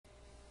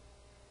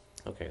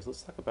Okay, so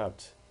let's talk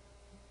about,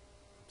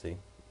 see,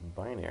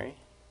 binary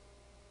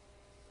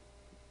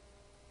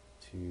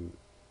to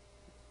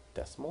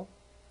decimal.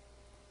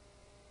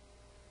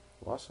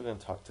 We're also going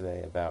to talk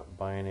today about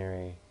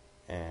binary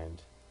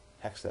and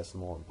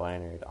hexadecimal and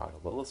binary to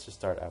octal, but let's just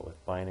start out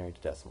with binary to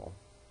decimal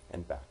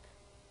and back.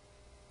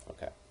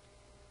 Okay.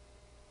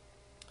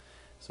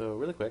 So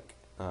really quick,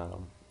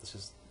 let's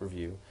just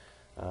review.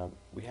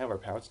 We have our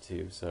powers of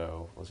 2,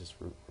 so let's just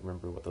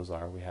remember what those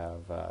are. We have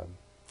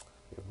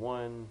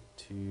 1,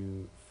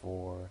 2,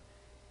 4,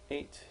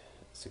 8,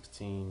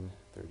 16,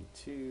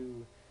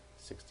 32,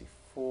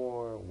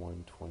 64,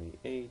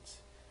 128,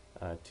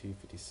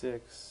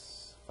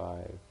 256,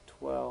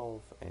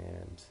 512,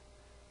 and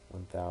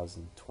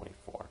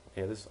 1024.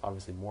 Okay, there's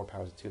obviously more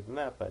powers of 2 than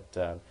that, but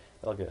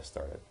that'll get us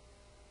started.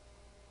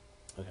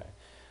 Okay,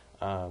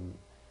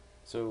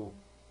 so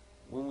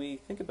when we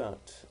think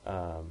about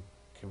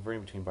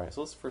converting between binary,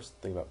 so let's first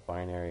think about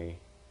binary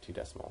to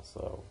decimal.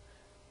 So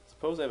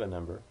suppose I have a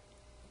number,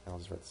 and I'll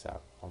just write this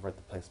out. I'll write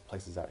the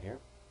places out here.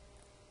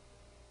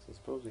 So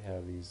suppose we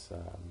have these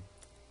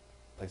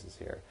places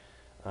here.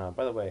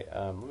 By the way,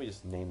 let me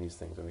just name these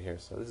things over here.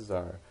 So this is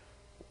our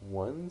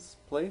ones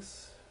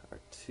place, our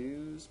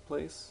twos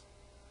place,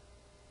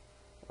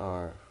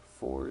 our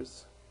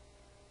fours,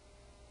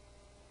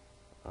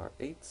 our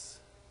eights,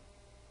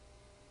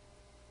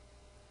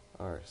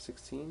 our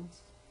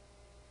 16s,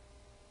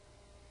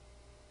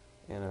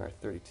 and our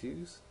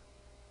 32s.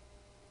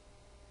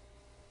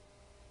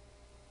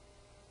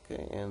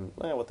 Okay, and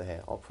well, what the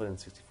heck, I'll put in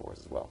 64s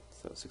as well.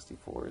 So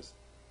 64s.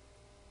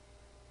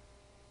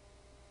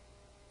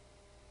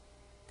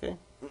 Okay,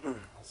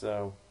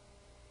 so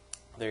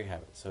there you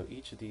have it. So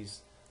each of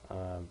these,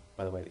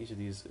 by the way, each of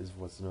these is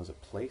what's known as a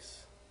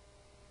place.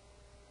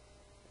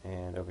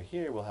 And over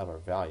here we'll have our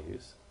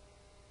values,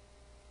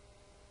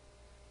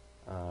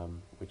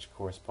 which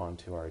correspond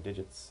to our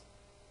digits.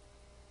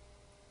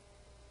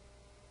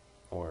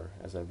 Or,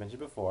 as I mentioned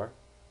before,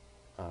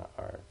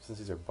 since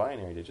these are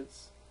binary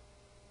digits,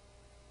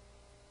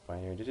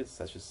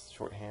 that's just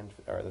shorthand,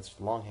 or that's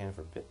longhand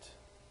for bit.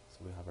 So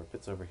we'll have our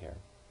bits over here.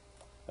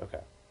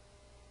 Okay.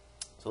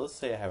 So let's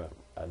say I have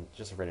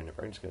just a random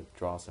number. I'm just going to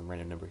draw some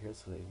random number here.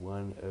 So say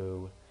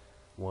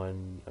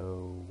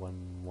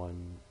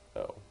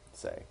 1010110,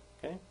 say.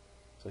 Okay?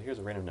 So here's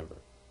a random number.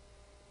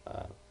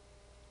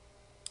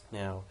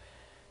 Now,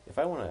 if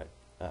I want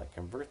to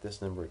convert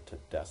this number to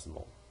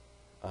decimal,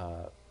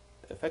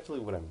 effectively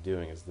what I'm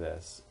doing is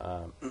this.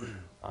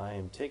 I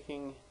am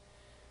taking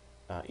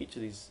each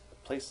of these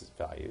places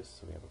values,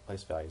 so we have a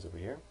place values over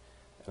here,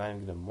 and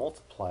I'm going to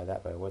multiply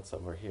that by what's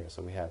over here.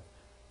 So we have,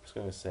 I'm just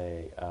going to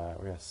say,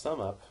 we're going to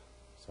sum up,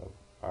 so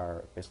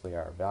basically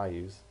our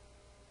values.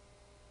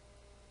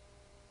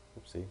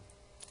 Oopsie.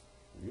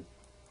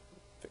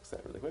 Fix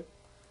that really quick.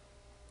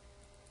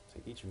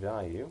 Take each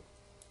value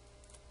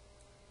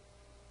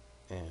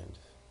and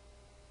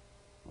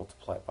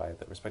multiply it by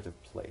the respective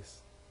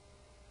place.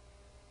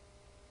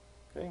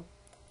 Okay,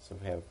 so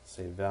we have,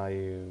 say,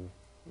 value,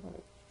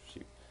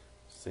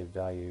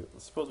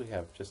 suppose we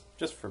have,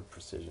 just for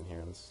precision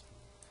here, let's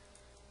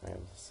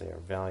say our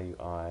value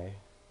I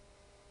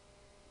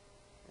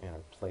and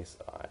our place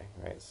I,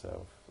 right?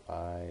 So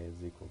I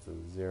is equal to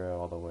 0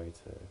 all the way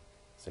to,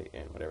 say,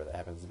 n, whatever that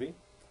happens to be.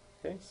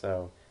 Okay,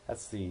 so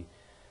that's the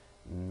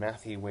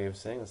mathy way of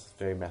saying this. Is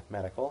very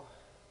mathematical.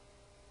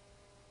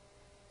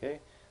 Okay,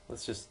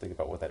 let's just think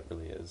about what that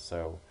really is.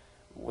 So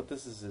what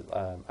this is,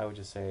 I would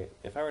just say,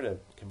 if I were to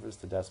convert this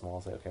to decimal,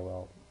 I'll say, okay,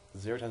 well,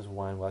 0 times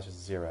 1, well, that's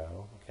just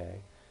 0,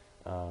 okay?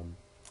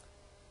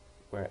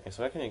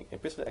 So I can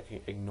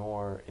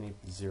ignore any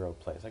 0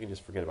 place. I can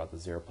just forget about the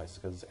 0 places,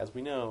 because as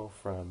we know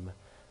from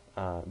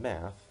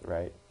math,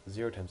 right,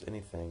 0 times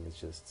anything is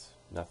just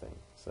nothing.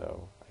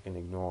 So I can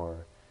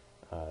ignore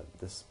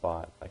this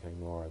spot, I can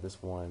ignore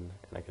this one,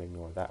 and I can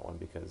ignore that one,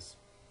 because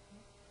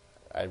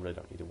I really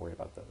don't need to worry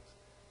about those,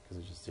 because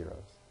they're just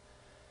zeros.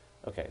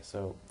 Okay,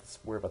 so let's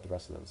worry about the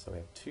rest of them. So we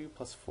have 2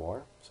 plus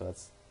 4, so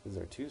this is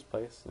our 2's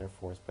place and our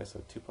 4's place,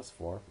 so 2 plus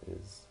 4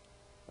 is,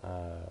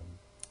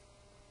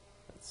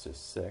 that's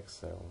just 6,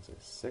 so let's say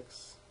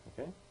 6,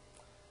 okay?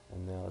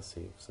 And now let's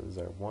see, so this is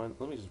our 1,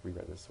 let me just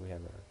rewrite this. So we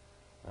have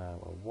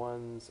our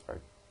 1's, our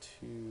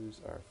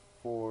 2's, our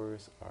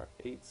 4's, our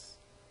 8's,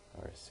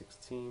 our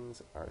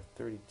 16's, our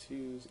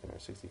 32's, and our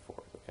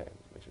 64's. Okay,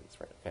 make sure that's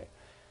right. Okay,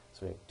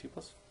 so we have 2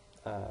 plus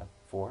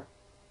 4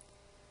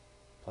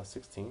 plus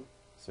 16.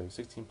 So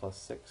 16 plus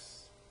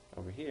 6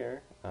 over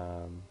here,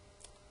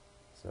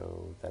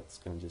 so that's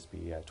going to just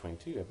be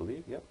 22, I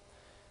believe, yep.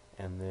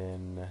 And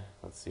then,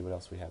 let's see what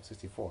else we have,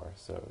 64.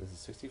 So this is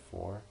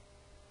 64,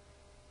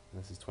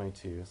 and this is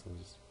 22, so we'll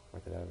just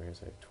work that out over here,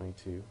 so I have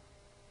 22.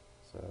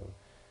 So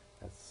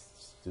that's,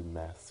 just do the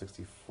math,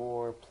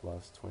 64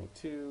 plus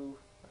 22,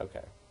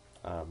 okay.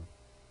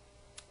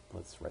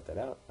 Let's write that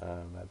out,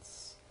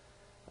 that's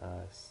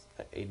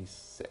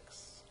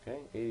 86, okay,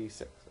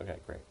 86,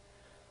 okay, great.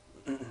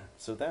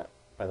 So that,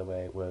 by the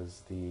way,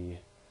 was the,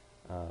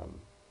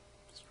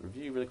 just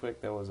review really quick,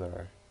 that was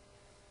our,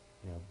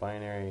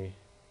 binary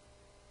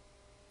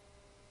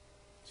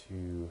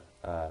to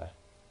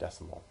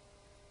decimal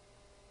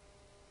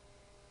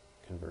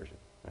conversion,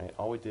 right?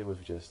 All we did was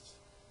just,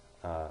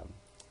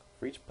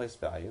 for each place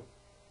value,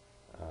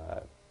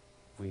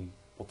 we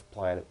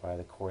multiplied it by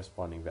the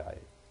corresponding value.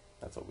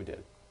 That's what we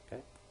did,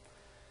 okay?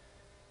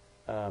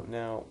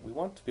 Now, we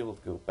want to be able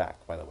to go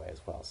back, by the way,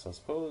 as well. So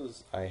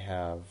suppose I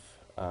have,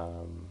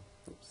 so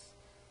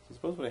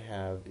suppose what I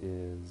have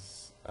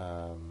is,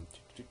 I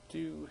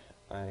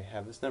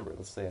have this number.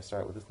 Let's say I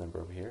start with this number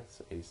over here,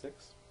 so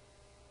 86.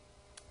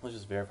 Let's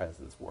just verify that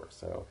this works.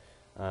 So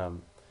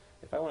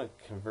if I want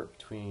to convert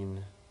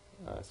between,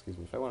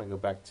 if I want to go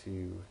back to,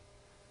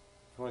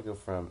 if I want to go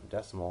from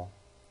decimal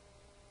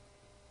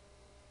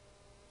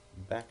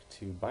back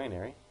to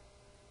binary,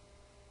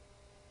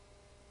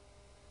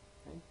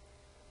 okay,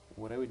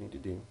 what I would need to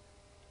do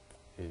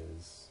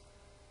is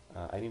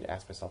I need to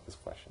ask myself this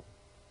question.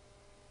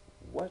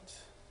 What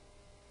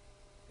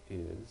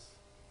is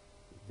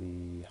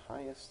the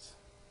highest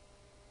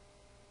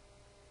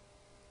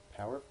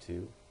power of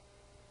 2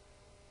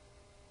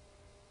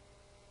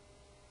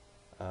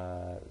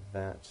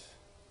 that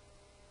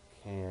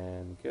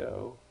can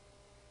go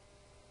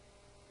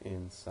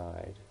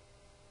inside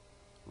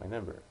my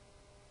number?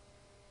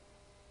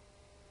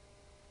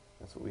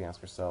 That's what we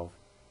ask ourselves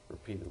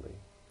repeatedly.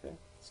 Okay,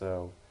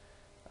 so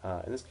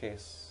in this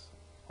case,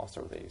 I'll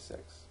start with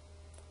 86.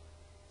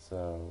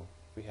 So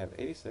we have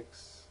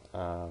 86.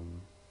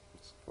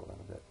 Let's scroll down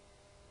a bit.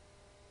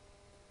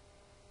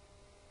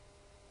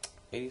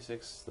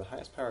 86, the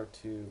highest power of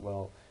 2,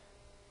 well,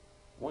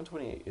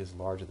 128 is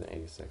larger than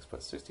 86,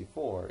 but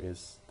 64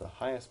 is the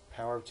highest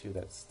power of 2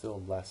 that's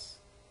still less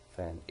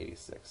than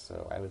 86.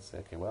 So I would say,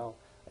 okay, well,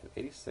 I have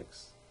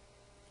 86,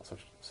 I'll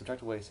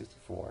subtract away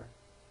 64.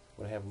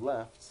 What I have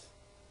left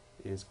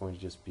is going to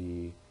just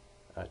be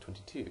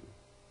 22.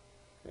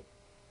 Okay.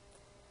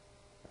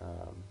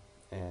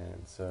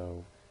 And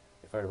so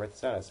if I write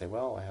this out, I'd say,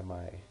 well, I have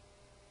my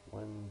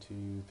 1,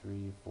 2,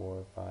 3,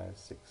 4, 5,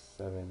 6,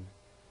 7.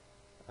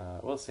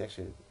 Well, let's see,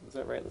 actually, is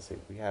that right? Let's see,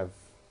 we have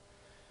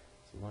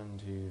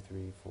 1, 2,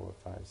 3, 4,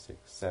 5, 6,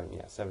 7.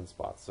 Yeah, 7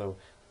 spots. So,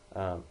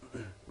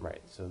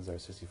 right, so this is our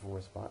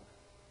 64 spot.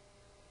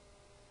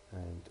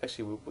 And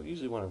actually, we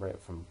usually want to write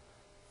it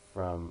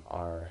from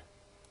our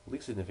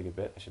least significant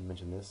bit. I should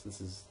mention this.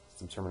 This is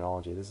some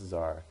terminology. This is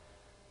our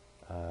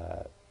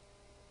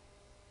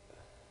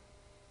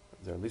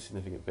least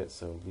significant bit,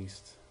 so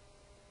least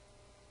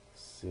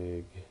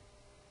sig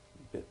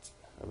bit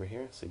over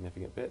here,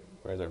 significant bit,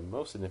 whereas our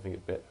most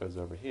significant bit goes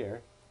over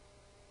here.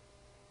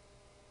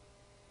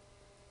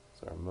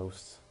 So our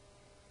most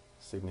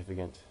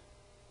significant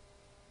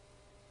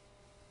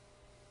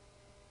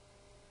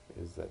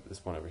is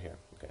this one over here.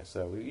 Okay,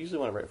 so we usually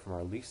want to write from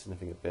our least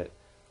significant bit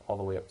all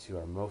the way up to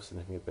our most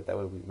significant bit. That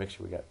way we make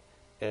sure we got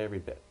every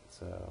bit.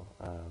 So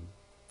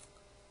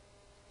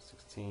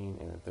 16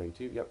 and then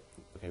 32. Yep.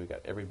 Okay, we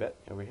got every bit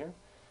over here.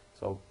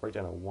 So I'll break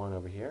down a 1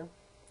 over here.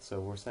 So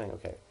we're saying,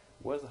 okay,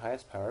 what is the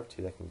highest power of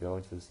 2 that can go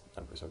into this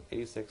number? So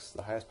 86,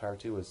 the highest power of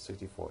 2 was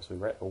 64. So we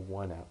write a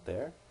 1 out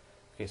there.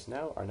 Okay, so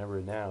now our number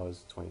now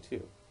is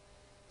 22.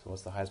 So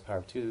what's the highest power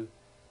of 2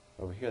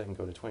 over here that can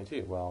go to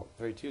 22? Well,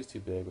 32 is too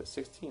big, but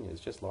 16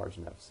 is just large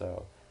enough.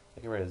 So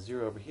I can write a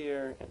 0 over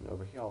here, and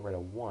over here I'll write a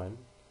 1,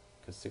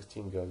 because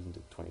 16 goes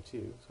into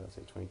 22. So I'll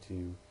say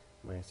 22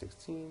 minus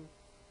 16.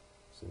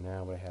 So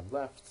now what I have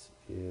left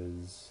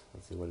is,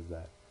 let's see, what is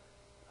that?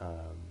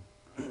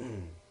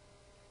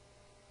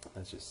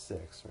 That's just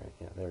 6, right?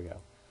 Yeah, there we go.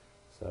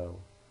 So,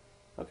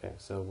 okay,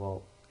 so,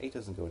 well, 8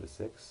 doesn't go into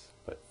 6,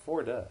 but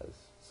 4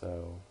 does.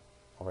 So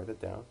I'll write that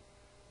down.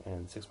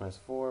 And 6 minus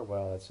 4,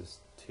 well, that's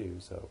just 2,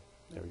 so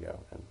there we go.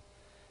 And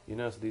you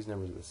notice that these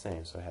numbers are the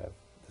same. So I have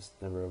this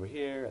number over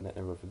here and that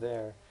number over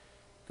there.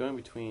 Going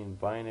between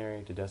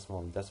binary to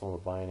decimal and decimal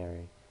to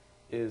binary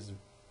is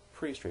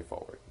pretty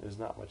straightforward. There's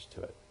not much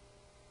to it.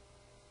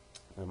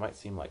 And it might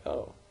seem like,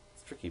 oh,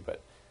 it's tricky,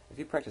 but if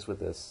you practice with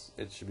this,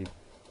 it should be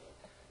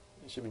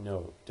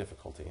no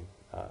difficulty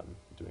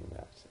doing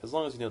that. As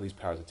long as you know these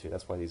powers of 2.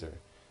 That's why these are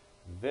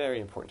very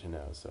important to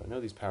know. So know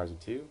these powers of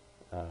 2.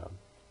 Because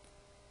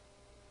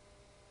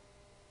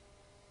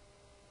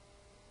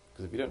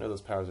if you don't know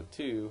those powers of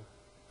 2,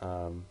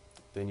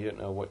 then you don't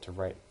know what to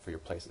write for your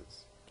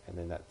places. And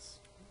then that's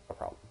a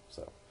problem.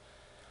 So,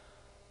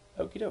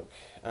 okie doke.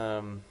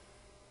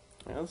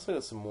 Right, let's look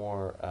at some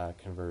more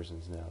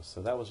conversions now.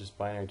 So that was just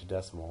binary to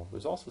decimal.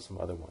 There's also some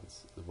other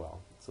ones as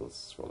well. So let's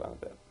scroll down a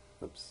bit.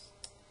 Oops.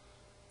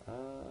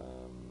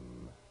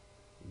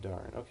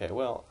 Darn. Okay,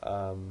 well,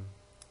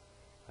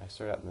 I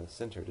started out in the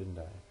center, didn't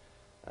I?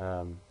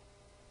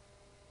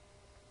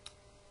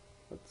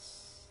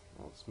 Let's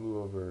move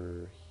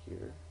over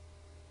here.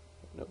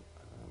 Nope,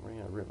 I'm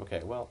running out of room.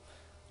 Okay, well,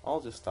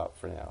 I'll just stop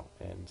for now.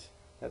 And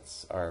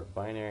that's our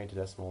binary to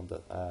decimal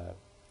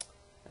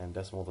and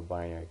decimal to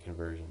binary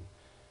conversion.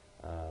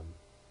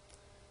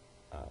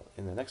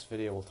 In the next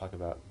video, we'll talk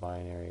about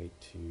binary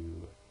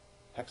to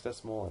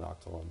hexadecimal and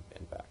octal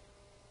and back.